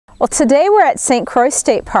Well, today we're at St. Croix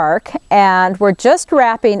State Park and we're just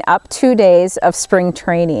wrapping up 2 days of spring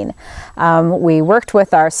training. We worked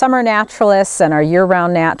with our summer naturalists and our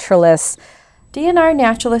year-round naturalists. DNR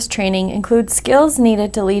naturalist training includes skills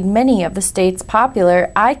needed to lead many of the state's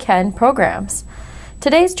popular I Can programs.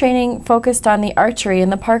 Today's training focused on the archery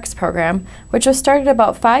in the parks program, which was started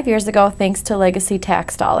about 5 years ago thanks to legacy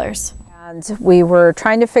tax dollars. And we were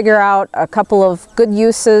trying to figure out a couple of good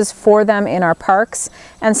uses for them in our parks,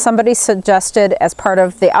 and somebody suggested as part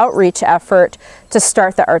of the outreach effort to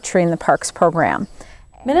start the Archery in the Parks program.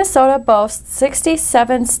 Minnesota boasts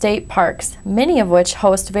 67 state parks, many of which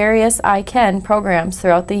host various I Can programs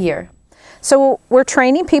throughout the year. So we're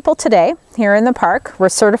training people today here in the park. We're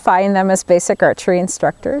certifying them as basic archery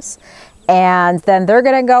instructors. And then they're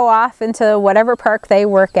going to go off into whatever park they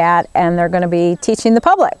work at, and they're going to be teaching the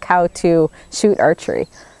public how to shoot archery.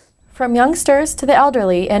 From youngsters to the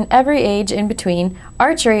elderly and every age in between,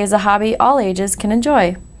 archery is a hobby all ages can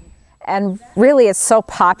enjoy. And really it's so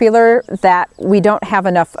popular that we don't have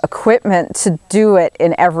enough equipment to do it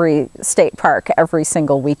in every state park every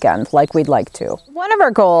single weekend like we'd like to. One of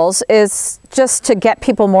our goals is just to get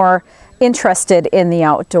people more interested in the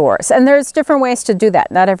outdoors, and there's different ways to do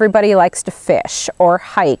that. Not everybody likes to fish or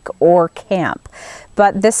hike or camp,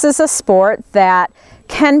 but this is a sport that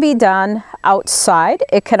can be done outside.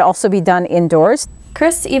 It can also be done indoors.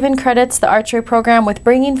 Chris even credits the archery program with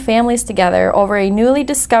bringing families together over a newly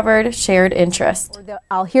discovered shared interest.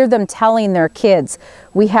 I'll hear them telling their kids,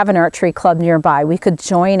 we have an archery club nearby, we could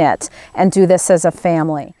join it and do this as a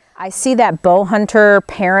family. I see that bow hunter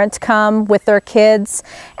parent come with their kids,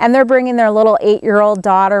 and they're bringing their little 8-year-old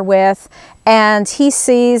daughter with, and he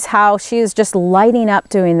sees how she is just lighting up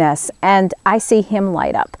doing this, and I see him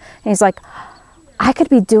light up. And he's like, I could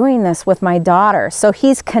be doing this with my daughter. So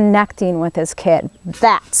he's connecting with his kid.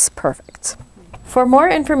 That's perfect. For more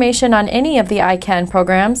information on any of the I Can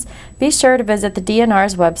programs, be sure to visit the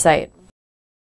DNR's website.